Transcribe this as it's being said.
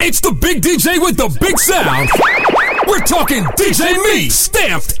It's the big DJ with the big sound. We're talking DJ Me,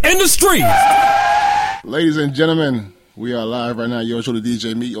 stamped in the street. Ladies and gentlemen, we are live right now. You're truly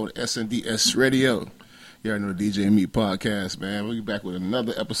DJ Me on SNDS Radio. You already know the DJ Me podcast, man. We'll be back with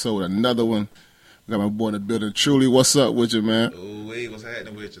another episode, another one. We got my boy in the building, Truly. What's up with you, man? Oh, wait, what's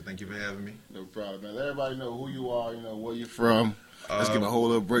happening with you? Thank you for having me. No problem, man. Let everybody know who you are, where you're from. Let's give a whole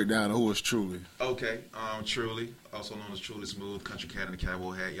little breakdown of who is Truly. Okay, Truly, also known as Truly Smooth, Country Cat in the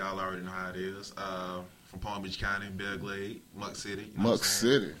Cowboy Hat. Y'all already know how it is. From Palm Beach County, Belglade, Muck City. Muck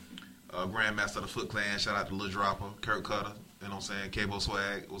City. Grandmaster of the Foot Clan. Shout out to Lil Dropper, Kurt Cutter. You know what I'm saying? Cabo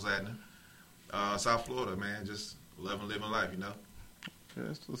Swag. What's happening? South Florida, man. Just living life, Yeah,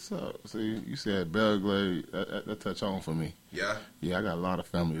 that's what's up. See, you said Belglade. That touch on for me. Yeah? Yeah, I got a lot of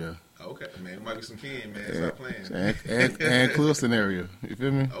family there. Okay, man. There might be some kin, man. Stop playing. And Clewiston area. You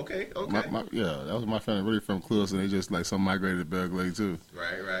feel me? Okay. Yeah, that was my family really from Clewiston. They just some migrated to Belglade too.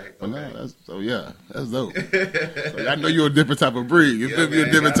 Right. But that's dope. So I know you're a different type of breed. You feel me? You're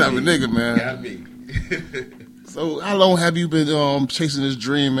a different type of nigga, man. Gotta be. So how long have you been chasing this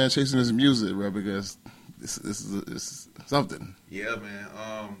dream, man? Chasing this music, bro? Because this is something. Yeah,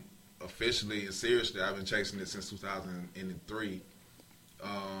 man. Officially and seriously, I've been chasing it since 2003.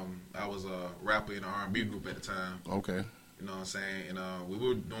 I was a rapper in an R&B group at the time. Okay. You know what I'm saying? And we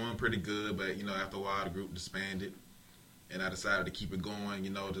were doing pretty good, but, after a while, the group disbanded. And I decided to keep it going,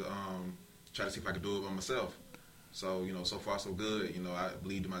 to try to see if I could do it by myself. So, so far so good. I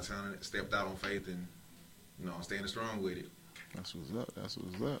believed in my talent, stepped out on faith, and, I'm staying strong with it. That's what's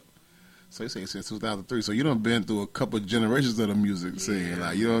up. So you say since 2003. So you done been through a couple of generations of the music scene.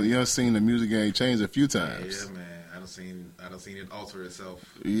 Like you done seen the music game change a few times. Yeah, man. I done seen it alter itself.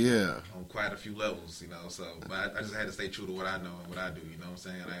 Yeah. On quite a few levels, So, but I just had to stay true to what I know and what I do. You know what I'm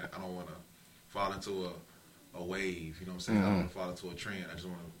saying? I don't want to fall into a wave. You know what I'm saying? I don't want to fall into a trend. I just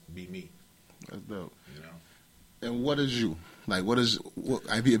want to be me. That's dope. And what is you? Like,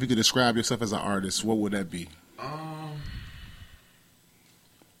 if you could describe yourself as an artist, what would that be?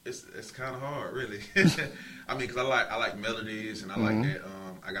 It's kind of hard, really. I mean, because I like melodies and I like that.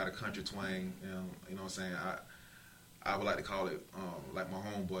 I got a country twang. You know what I'm saying? I would like to call it like my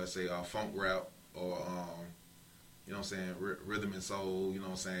homeboy say funk rap or you know what I'm saying, rhythm and soul. You know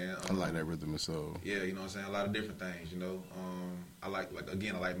what I'm saying? I like that rhythm and soul. Yeah, you know what I'm saying? A lot of different things. I like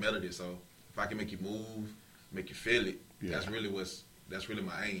I like melody. So if I can make you move, make you feel it, that's really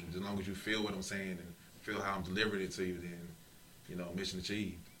my aim. As long as you feel what I'm saying and feel how I'm delivering it to you, then mission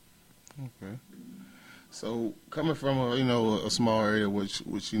achieved. Okay. So coming from a small area, which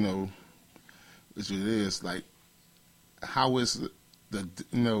it is, like, how is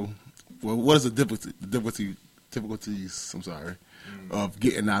what is the difficulties? I'm sorry, of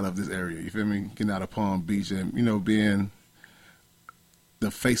getting out of this area. You feel me? Getting out of Palm Beach and being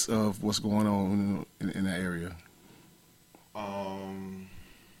the face of what's going on in that area.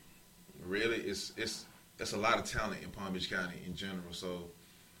 Really, it's a lot of talent in Palm Beach County in general. So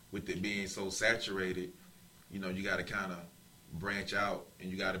with it being so saturated, you got to kind of branch out and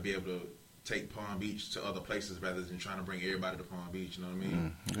you got to be able to take Palm Beach to other places rather than trying to bring everybody to Palm Beach. You know what I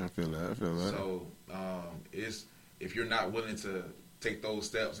mean? I feel that. So if you're not willing to take those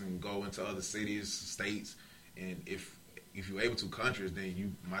steps and go into other cities, states, and if you're able to countries, then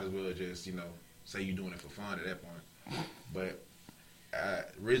you might as well just say you're doing it for fun at that point. But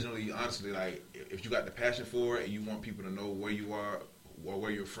originally, honestly, like if you got the passion for it and you want people to know where you are or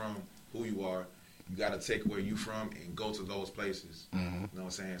where you're from, who you are, you got to take where you from and go to those places. You know what I'm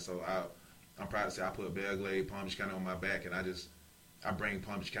saying? So I'm proud to say I put Belglade, Palm Beach County on my back, and I bring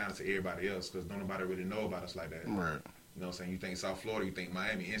Palm Beach County to everybody else because don't nobody really know about us like that. Right. You know what I'm saying? You think South Florida, you think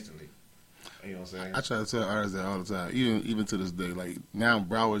Miami instantly. You know what I'm saying? I try to tell artists that all the time, even to this day. Like now,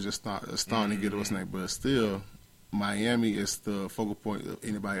 Broward just starting to get what's name, but still, Miami is the focal point of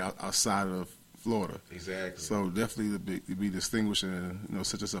anybody outside of Florida. Exactly. So definitely to be distinguishing and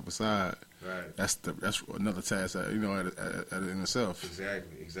set yourself aside. Right. That's another task that, at in itself.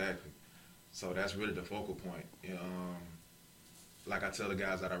 Exactly. So that's really the focal point. Like I tell the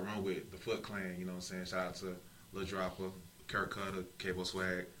guys that I run with, the Foot Clan, you know what I'm saying? Shout out to Lil Dropper, Kurt Cutter, Cabo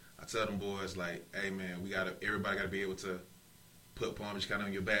Swag. I tell them boys, like, hey, man, everybody got to be able to put Palm Beach County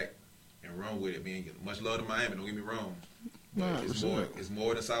on your back and run with it. Man, much love to Miami, don't get me wrong. It's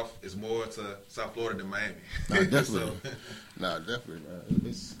more to South Florida than Miami. No, definitely. Definitely,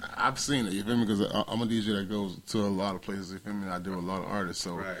 man. I've seen it, you feel me? Because I'm a DJ that goes to a lot of places, you feel me? I do a lot of artists,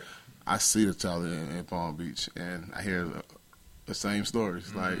 so I see the talent in Palm Beach, and I hear the same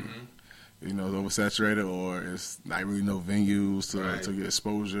stories. Like, it's oversaturated, or it's not really no venues to get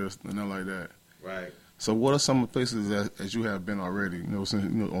exposure, nothing like that. Right. So, what are some of the places that you have been already? Since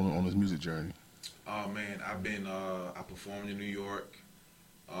on this music journey. Oh man, I've been. I performed in New York.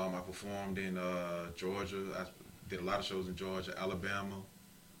 I performed in Georgia. I did a lot of shows in Georgia, Alabama,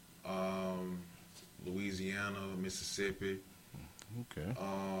 Louisiana, Mississippi. Okay.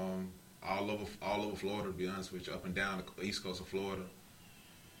 All over Florida, to be honest with you, up and down the east coast of Florida.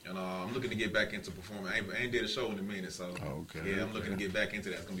 And I'm looking to get back into performing. I ain't did a show in a minute, so yeah, I'm looking to get back into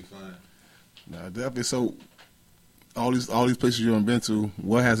that. It's gonna be fun. Nah, definitely. So, all these places you've been to,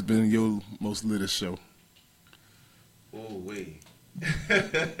 what has been your most latest show? Oh wait,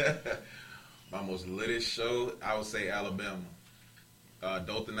 my most latest show, I would say Alabama.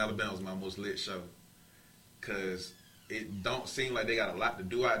 Dothan, Alabama was my most lit show, cause it don't seem like they got a lot to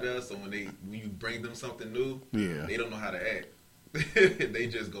do out there. So when you bring them something new, yeah, they don't know how to act. They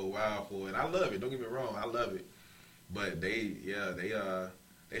just go wild for it. I love it. Don't get me wrong. I love it. But they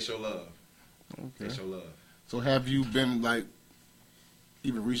show love. Okay. They show love. So have you been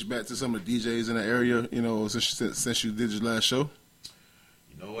even reached back to some of the DJs in the area, since you did your last show?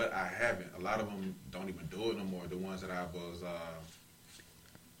 You know what? I haven't. A lot of them don't even do it no more. The ones that I was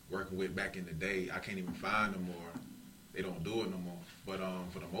working with back in the day, I can't even find them more. They don't do it no more. But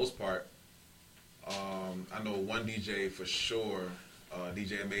for the most part, I know one DJ for sure,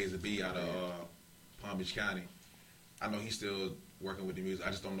 DJ Amaze B out of Palm Beach County. I know he's still working with the music.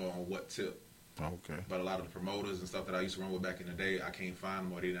 I just don't know on what tip. Okay. But a lot of the promoters and stuff that I used to run with back in the day, I can't find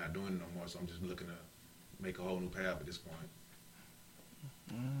them or they're not doing it no more. So I'm just looking to make a whole new path at this point.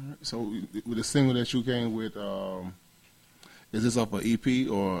 All right. So with the single that you came with, is this off an EP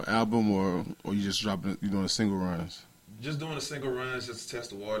or album or you just dropping? You doing single runs? Just doing the single runs, just to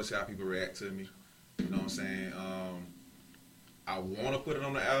test the water, see how people react to me. You know what I'm saying? I want to put it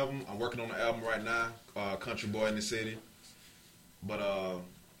on the album. I'm working on the album right now, Country Boy in the City. But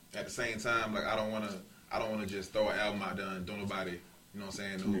at the same time, I don't want to just throw an album out there and don't nobody, you know what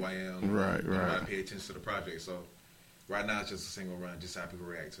I'm saying, know who I am. Right. Nobody pay attention to the project. So right now it's just a single run, just how people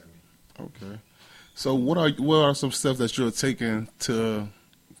react to me. Okay. So what are some steps that you're taking to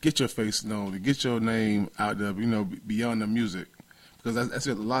get your face known, to get your name out there, beyond the music? Because that's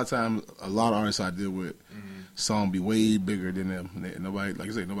it. A lot of times, a lot of artists I deal with, song be way bigger than them. Nobody, like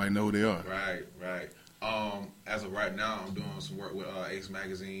I said, nobody know who they are. Right. As of right now, I'm doing some work with Ace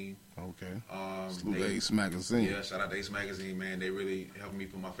Magazine. Okay. Salute Ace Magazine. Yeah, shout out to Ace Magazine, man. They really helped me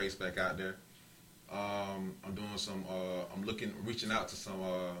put my face back out there. I'm doing some. Reaching out to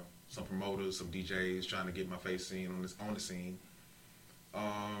some promoters, some DJs, trying to get my face seen on the scene.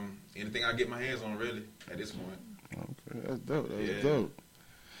 Anything I get my hands on, really, at this point. Okay, that's dope. That's dope.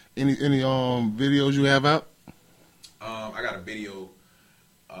 Any videos you have out? I got a video.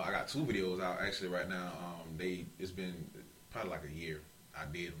 I got 2 videos out actually right now. It's been probably like a year. I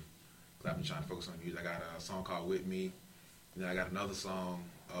did them because I've been trying to focus on music. I got a song called "With Me," and then I got another song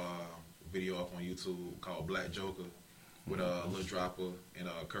video up on YouTube called "Black Joker" with Lil Dropper and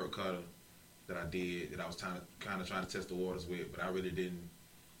Kurt Cutter that I did. That I was kind of trying to test the waters with, but I really didn't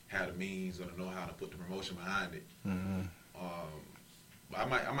have the means or know how to put the promotion behind it. Mm-hmm. I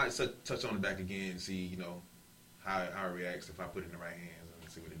might touch on it back again and see how it reacts if I put it in the right hands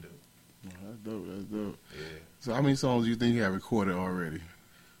and see what it do. That's dope. That's dope. Yeah. So how many songs do you think you have recorded already?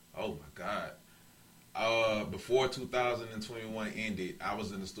 Oh my God. Before 2021 ended, I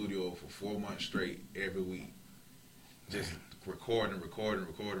was in the studio for 4 months straight every week, just recording,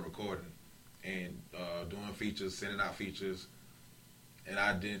 and doing features, sending out features. And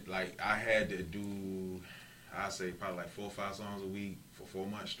I had to do, I'd say probably like 4 or 5 songs a week for 4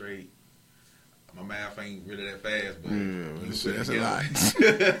 months straight. My math ain't really that fast, but that's a lot.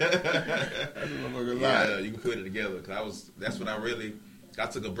 Yeah, you can put it together. I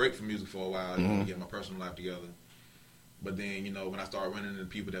took a break from music for a while, to get my personal life together. But then, when I started running into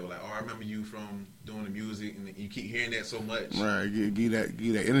people that were like, "Oh, I remember you from doing the music," and you keep hearing that so much. Right, give that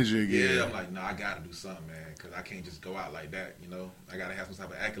energy again. Yeah, I'm like, I got to do something, man, because I can't just go out like that. I got to have some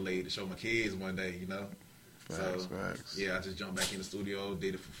type of accolade to show my kids one day. Facts. Yeah, I just jumped back in the studio,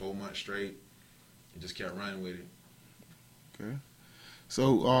 did it for 4 months straight, and just kept running with it. Okay.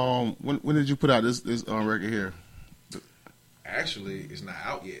 So, when did you put out this record here? Actually, it's not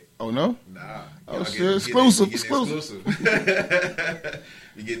out yet. Oh, no? Nah. Oh, shit. Exclusive. You're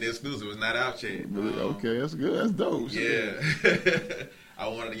getting the exclusive. It's not out yet. Okay, that's good. That's dope. Yeah. I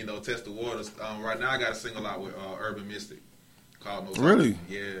wanted to, test the waters. Right now, I got a single out with Urban Mystic called No Talking. Really?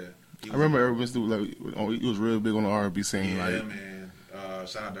 Yeah. I remember Urban Mystic, he was real big on the R&B scene. Yeah, man.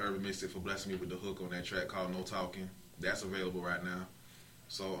 Shout out to Urban Mystic for blessing me with the hook on that track called No Talking. That's available right now.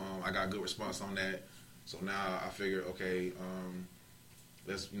 So I got good response on that. So now I figured, okay,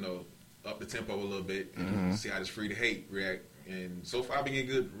 let's up the tempo a little bit and see how this Free to Hate react. And so far, I've been getting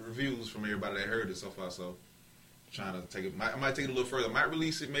good reviews from everybody that heard it so far. So, trying to take it. I might take it a little further. I might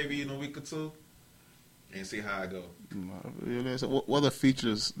release it maybe in a week or two, and see how I go. So what are the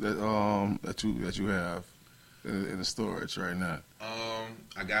features that that you have in the storage right now?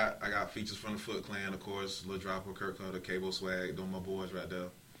 I got features from the Foot Clan, of course, Lil Dropper, Kirk Cutter, Cable Swag, those my boys right there.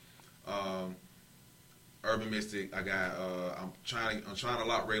 Urban Mystic, I got. I'm trying to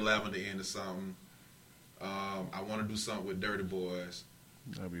lock Ray Lavender into something. I want to do something with Dirty Boys.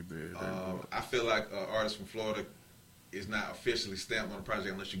 That'd be big. I feel like an artist from Florida is not officially stamped on the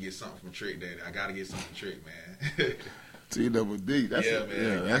project unless you get something from Trick Daddy. I got to get something from Trick, man. T-double-D.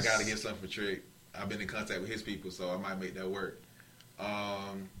 Man. I got to get something from Trick. I've been in contact with his people, so I might make that work.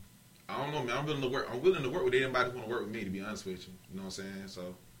 I don't know, man. I'm willing to work. With anybody who want to work with me. To be honest with you, you know what I'm saying.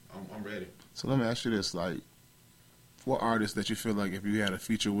 So I'm ready. So let me ask you this: like, what artists that you feel like if you had a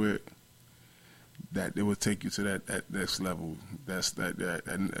feature with, that it would take you to that next level? That's that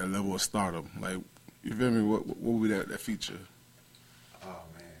level of stardom. Like, you feel me? What would be that feature? Oh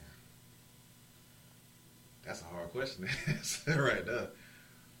man, that's a hard question to answer right there.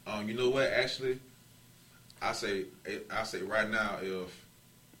 You know what? Actually, I say right now,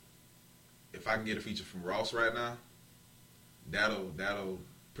 if I can get a feature from Ross right now, that'll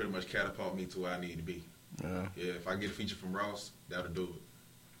pretty much catapult me to where I need to be. Yeah. If I get a feature from Ross, that'll do it.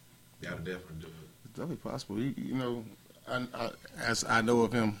 That'll definitely do it. It's definitely possible. You know, as I know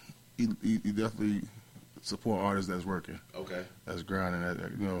of him, he definitely support artists that's working. Okay. That's grinding.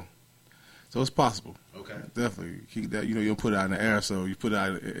 You know. So it's possible. Okay. Definitely. Keep that, you don't put it out in the air, so you put it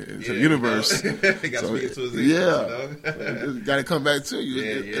out into the universe. You got to speak it to his ears, It got to come back to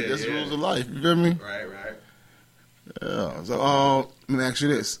you. That's the rules of life. You feel me? Right. Yeah. So let me ask you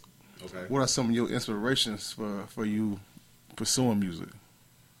this. Okay. What are some of your inspirations for you pursuing music?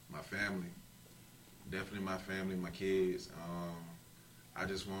 My family. Definitely my family, my kids. I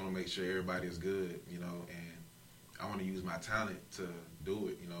just want to make sure everybody is good, and I want to use my talent to do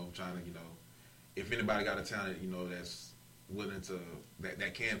it, trying to, if anybody got a talent, that's willing to,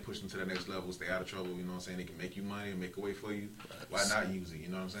 that can push them to the next level, stay out of trouble, you know what I'm saying? They can make you money and make a way for you. Why not use it, you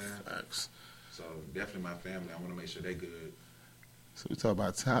know what I'm saying? Facts. So definitely my family, I want to make sure they're good. So we talk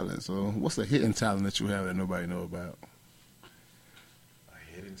about talent. So what's the hidden talent that you have that nobody know about? A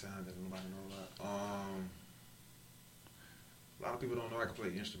hidden talent that nobody know about? A lot of people don't know I can play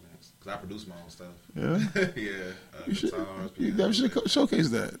instruments because I produce my own stuff. Yeah, guitars, you should showcase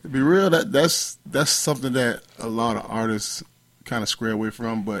that. To be real, that's something that a lot of artists kind of square away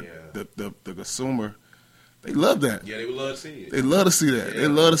from. But the consumer, they love that. Yeah, they would love to see it. They love to see that. Yeah. They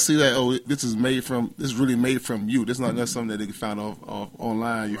love to see that. Oh, this is really made from you. This is not just something that they can find off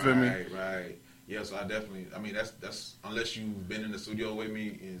online. You feel me? Right. Yeah, so I definitely. I mean, that's unless you've been in the studio with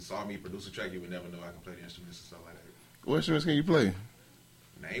me and saw me produce a track, you would never know I can play the instruments and stuff like that. What instruments can you play?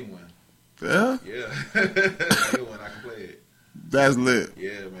 Name one. Yeah? Yeah. Name one, I can play it. That's lit.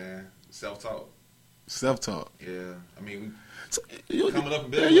 Yeah, man. Self-taught. Yeah. I mean, coming up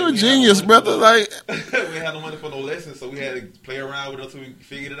and building. You're a genius, brother. Like, we had no money for no lessons, so we had to play around with it until we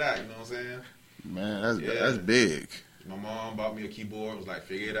figured it out, you know what I'm saying? Man, that's big. My mom bought me a keyboard, was like,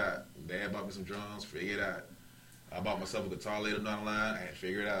 figure it out. Dad bought me some drums, figure it out. I bought myself a guitar later down the line, I had to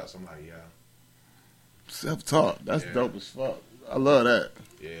figure it out. So I'm like, yeah. Self-taught. That's dope as fuck. I love that.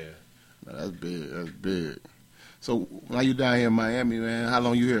 Yeah. Man, that's big. So now you down here in Miami, man, how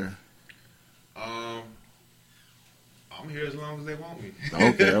long you here? I'm here as long as they want me.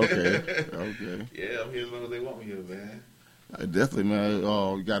 Okay. Yeah, I'm here as long as they want me here, man. Definitely, man.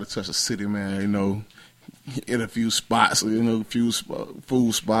 You got to touch the city, man. In a few spots, few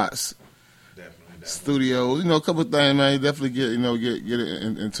food spots. Definitely. Studios, a couple of things, man. You definitely get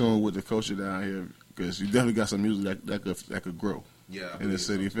it in tune with the culture down here. Because you definitely got some music that could grow in the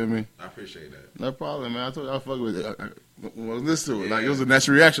city. You feel me? I appreciate that. No problem, man. I told you I fuck with it. I listen to it. Like, it was a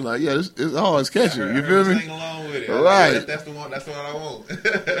natural reaction. Like, yeah, it's catchy. You feel me? Sing along with it. Right. That's the one. That's what I want. Right.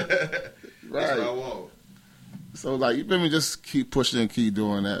 That's what I want. So, like, you feel me? Just keep pushing and keep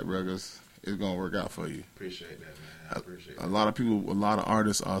doing that, bro. 'Cause it's gonna work out for you. Appreciate that, man. I appreciate it. A lot of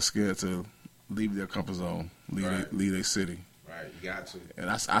artists are scared to leave their comfort zone, leave their city. Right. You got to. And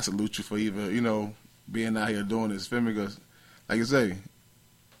I salute you for even, being out here doing this, feel me? Because, like you say,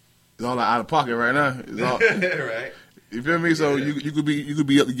 it's all out of pocket right now. It's all, right. You feel me? So you could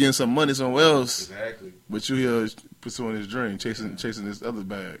be up to getting some money somewhere else. Exactly. But you here pursuing this dream, chasing this other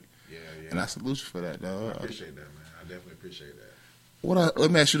bag. Yeah. And I salute you for that, dog. I appreciate that, man. I definitely appreciate that.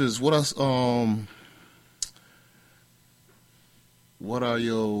 Let me ask you this: what are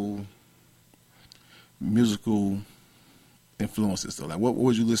your musical influences though? Like, what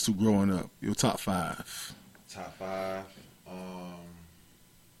would you listen to growing up? Your top 5. Top 5.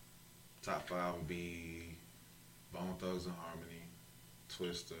 Top 5 would be Bone Thugs and Harmony,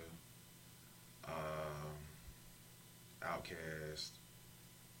 Twista, Outkast,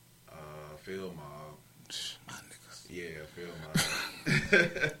 Phil Mob. My niggas. Yeah, Phil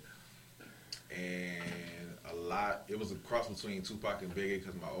Mob. And a lot. It was a cross between Tupac and Biggie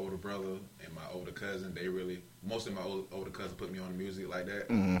because my older brother and my older cousin, most of my older cousin put me on the music like that.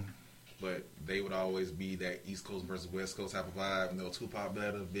 Mm-hmm. But they would always be that East Coast versus West Coast type of vibe. You know, Tupac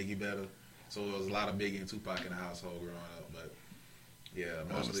better, Biggie better. So there was a lot of Biggie and Tupac in the household growing up. But yeah,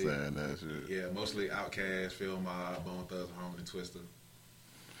 mostly. I understand that shit. Yeah, mostly Outkast, Phil Mob, Bone Thugs and Harmony, Twista.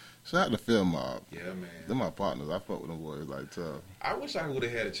 Shout out to Phil Mob. Yeah, man. They're my partners. I fuck with them boys like tough. I wish I would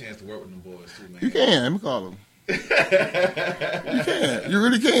have had a chance to work with them boys too, man. You can. Let me call them. You can. You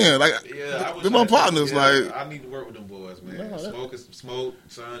really can. Like, yeah, they're my partners. Yeah, like, I need to work with them boys, man. No, Smoke,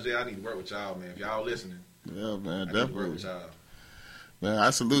 Sanjay. I need to work with y'all, man. If y'all listening, yeah, man, I definitely. need to work with y'all. Man,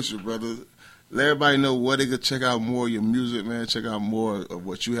 I salute you, brother. Let everybody know where they could check out more of your music, man. Check out more of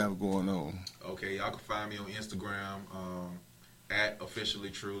what you have going on. Okay, y'all can find me on Instagram at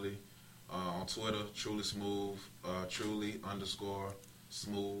officially truly. On Twitter, Truly Smooth, Truly_Smooth,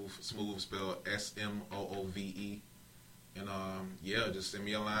 Smooth spelled SMOOVE. And yeah, just send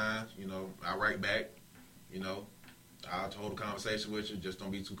me a line. You know, I write back. You know, I'll hold a conversation with you. Just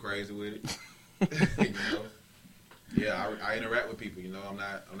don't be too crazy with it. You know, yeah, I interact with people. You know, I'm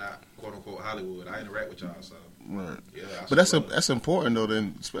not quote unquote Hollywood. I interact with y'all. So Right. yeah, But that's important though.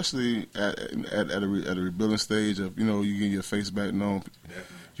 Then, especially at a rebuilding stage of, you know, you get your face back known.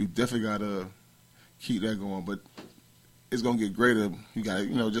 Definitely. You definitely gotta keep that going. But it's gonna get greater. You gotta,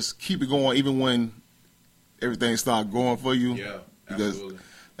 you know, just keep it going even when everything start going for you. Yeah, because absolutely.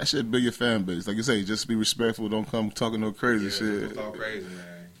 that should build your fan base. Like you say, just be respectful. Don't come talking no crazy shit. Don't talk crazy,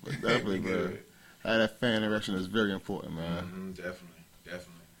 man. But definitely, Be man. good. That fan interaction is very important, man. Mm-hmm, definitely.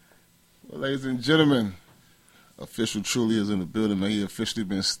 Well, ladies and gentlemen, Official Truly is in the building, man. He officially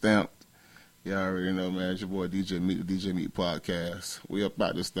been stamped. Y'all already know, man. It's your boy DJ Meat, the DJ Meat Podcast. We up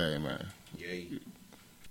about this thing, man. Yay.